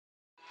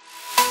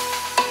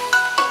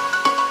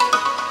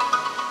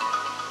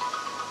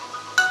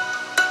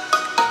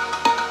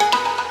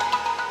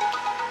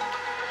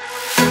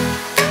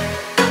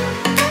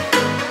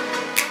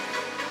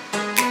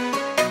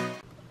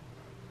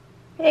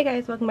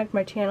guys, welcome back to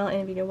my channel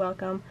and video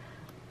welcome.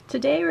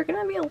 Today we're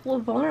gonna be a little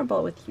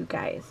vulnerable with you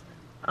guys.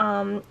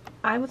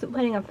 I wasn't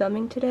planning on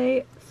filming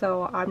today,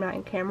 so I'm not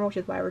in camera, which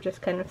is why we're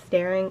just kind of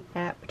staring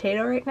at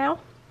Potato right now.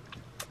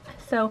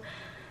 So,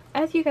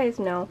 as you guys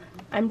know,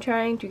 I'm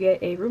trying to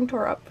get a room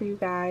tour up for you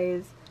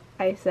guys.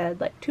 I said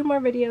like 2 more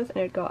videos and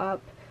it'd go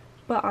up,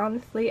 but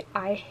honestly,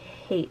 I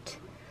hate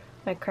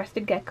my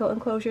Crested Gecko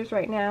enclosures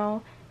right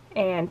now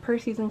and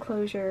Percy's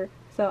enclosure,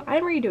 so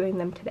I'm redoing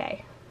them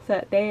today so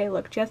that they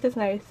look just as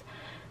nice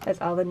as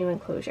all the new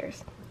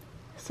enclosures.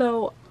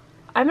 So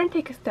I'm going to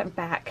take a step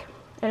back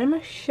and I'm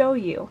going to show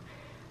you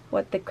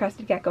what the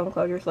Crested Gecko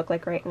enclosures look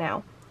like right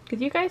now.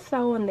 Because you guys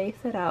saw when they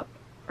set up,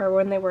 or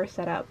when they were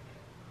set up,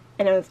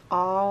 and it was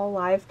all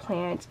live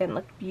plants and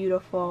looked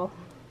beautiful.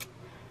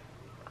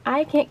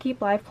 I can't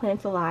keep live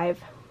plants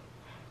alive,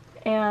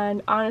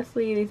 and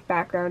honestly these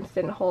backgrounds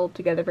didn't hold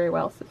together very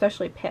well,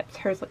 especially Pip's.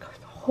 Hers looks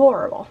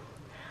horrible.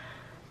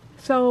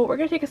 So we're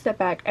going to take a step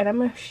back and I'm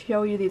going to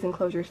show you these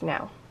enclosures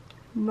now.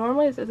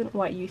 Normally this isn't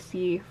what you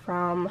see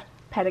from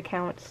pet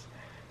accounts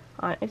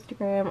on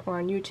Instagram or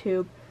on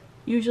YouTube.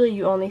 Usually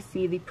you only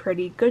see the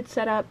pretty good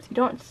setups. You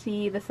don't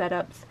see the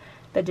setups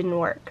that didn't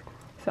work.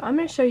 So I'm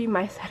going to show you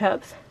my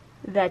setups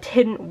that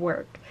didn't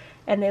work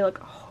and they look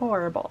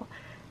horrible.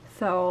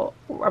 So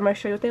I'm going to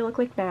show you what they look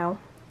like now,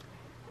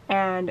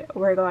 and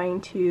we're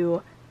going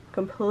to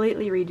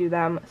completely redo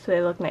them so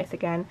they look nice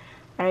again.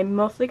 And I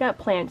mostly got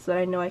plants that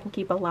I know I can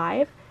keep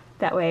alive,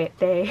 that way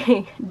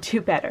they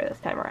do better this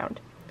time around.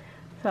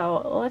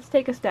 So let's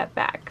take a step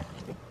back.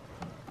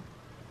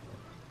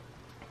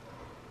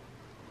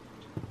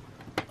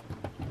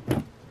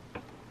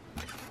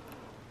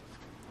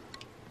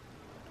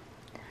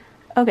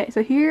 Okay,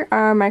 so here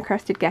are my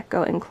Crested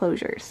Gecko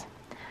enclosures.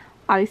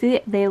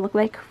 Obviously they look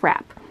like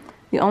crap.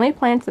 The only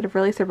plants that have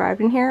really survived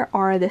in here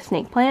are the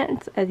snake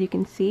plants, as you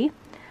can see.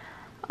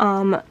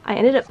 I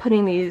ended up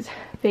putting these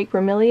fake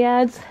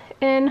bromeliads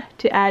in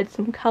to add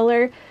some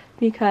color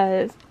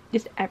because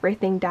just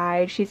everything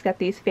died. She's got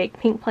these fake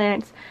pink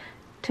plants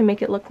to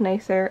make it look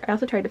nicer. I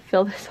also tried to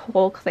fill this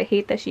hole because I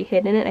hate that she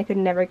hid in it. I could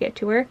never get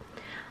to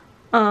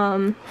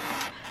her.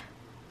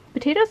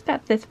 Potato's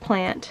got this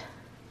plant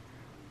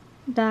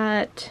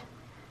that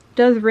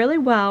does really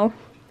well,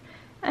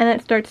 and then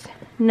it starts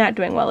not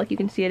doing well, like you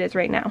can see it is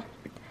right now.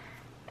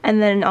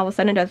 And then all of a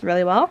sudden it does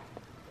really well,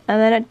 and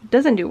then it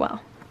doesn't do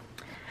well.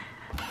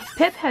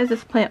 Pip has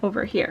this plant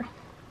over here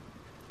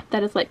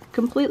that is like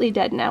completely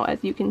dead now,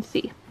 as you can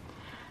see.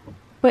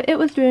 But it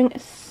was doing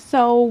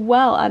so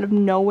well out of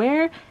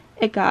nowhere.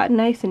 It got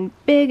nice and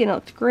big and it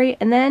looked great,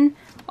 and then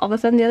all of a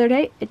sudden the other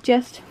day it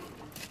just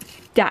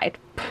died.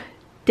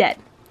 Dead.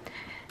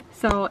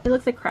 So it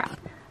looks like crap.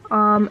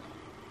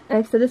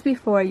 I've said this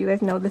before, you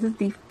guys know this is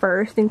the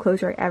first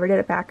enclosure I ever did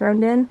a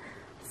background in.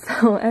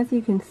 So as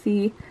you can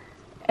see,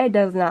 it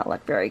does not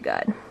look very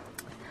good.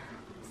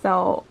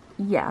 So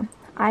yeah,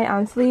 I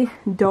honestly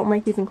don't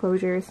like these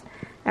enclosures.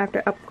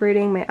 After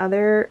upgrading my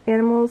other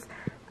animals,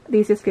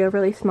 these just feel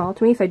really small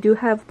to me. So I do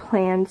have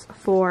plans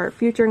for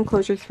future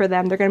enclosures for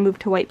them. They're going to move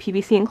to white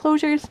PVC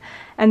enclosures,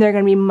 and they're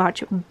going to be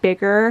much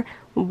bigger,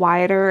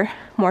 wider,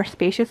 more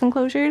spacious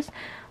enclosures.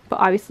 But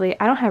obviously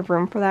I don't have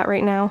room for that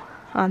right now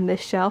on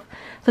this shelf,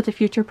 so it's a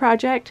future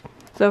project.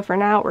 So for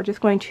now we're just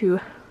going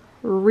to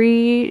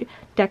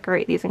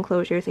redecorate these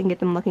enclosures and get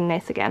them looking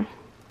nice again.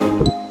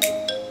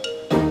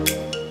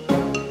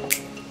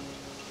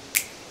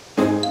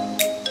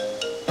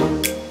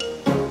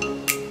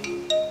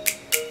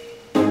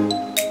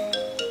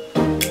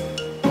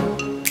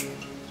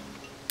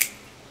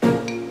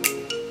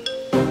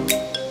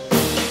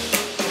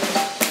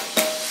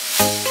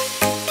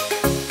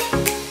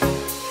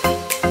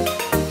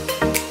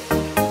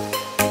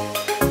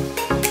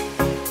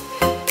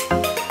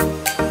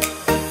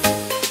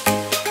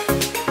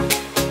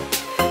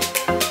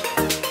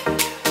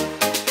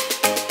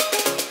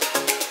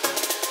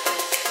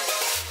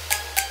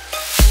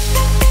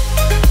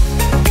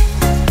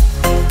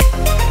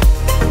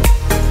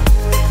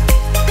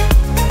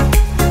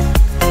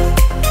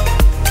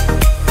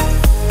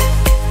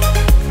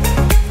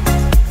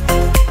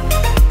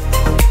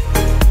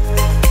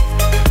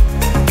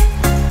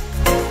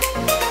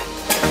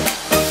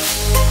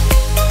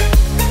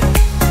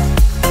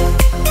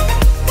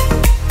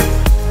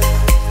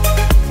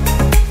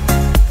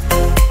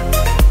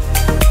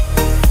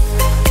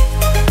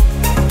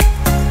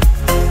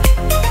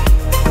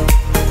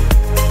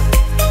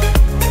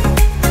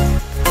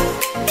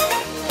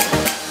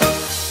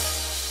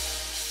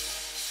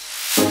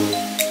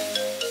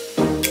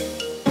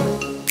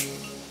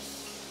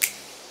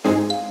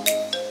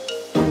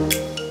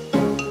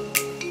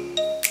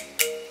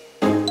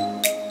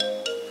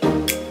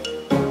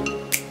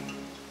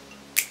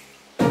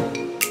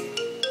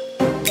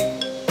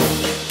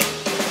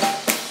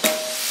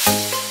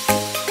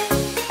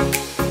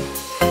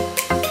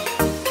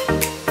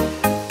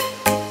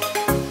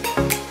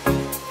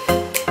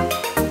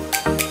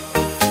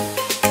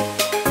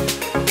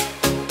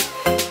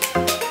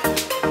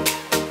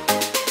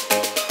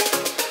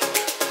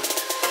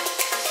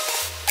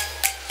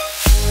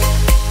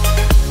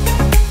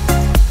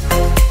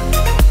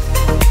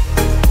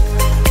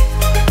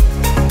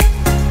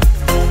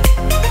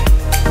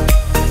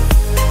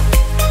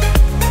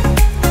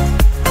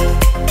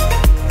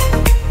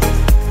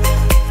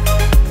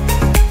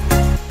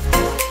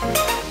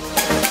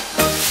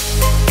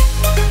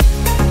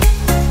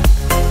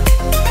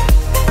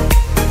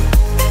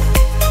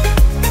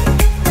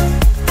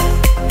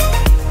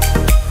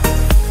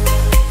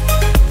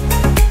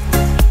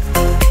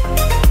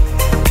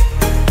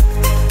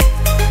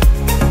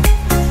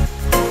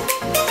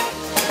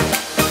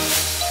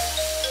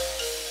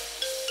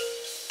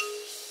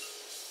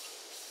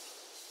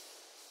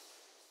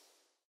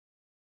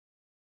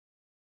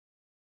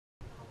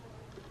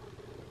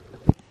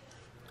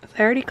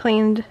 I already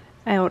cleaned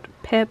out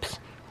Pips.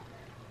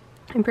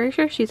 I'm pretty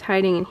sure she's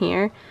hiding in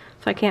here,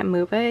 so I can't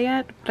move it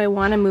yet, but I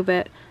want to move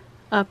it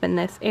up in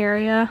this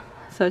area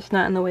so it's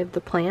not in the way of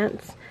the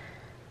plants.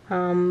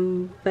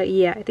 But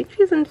yeah, I think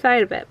she's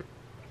inside of it.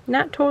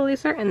 Not totally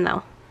certain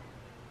though.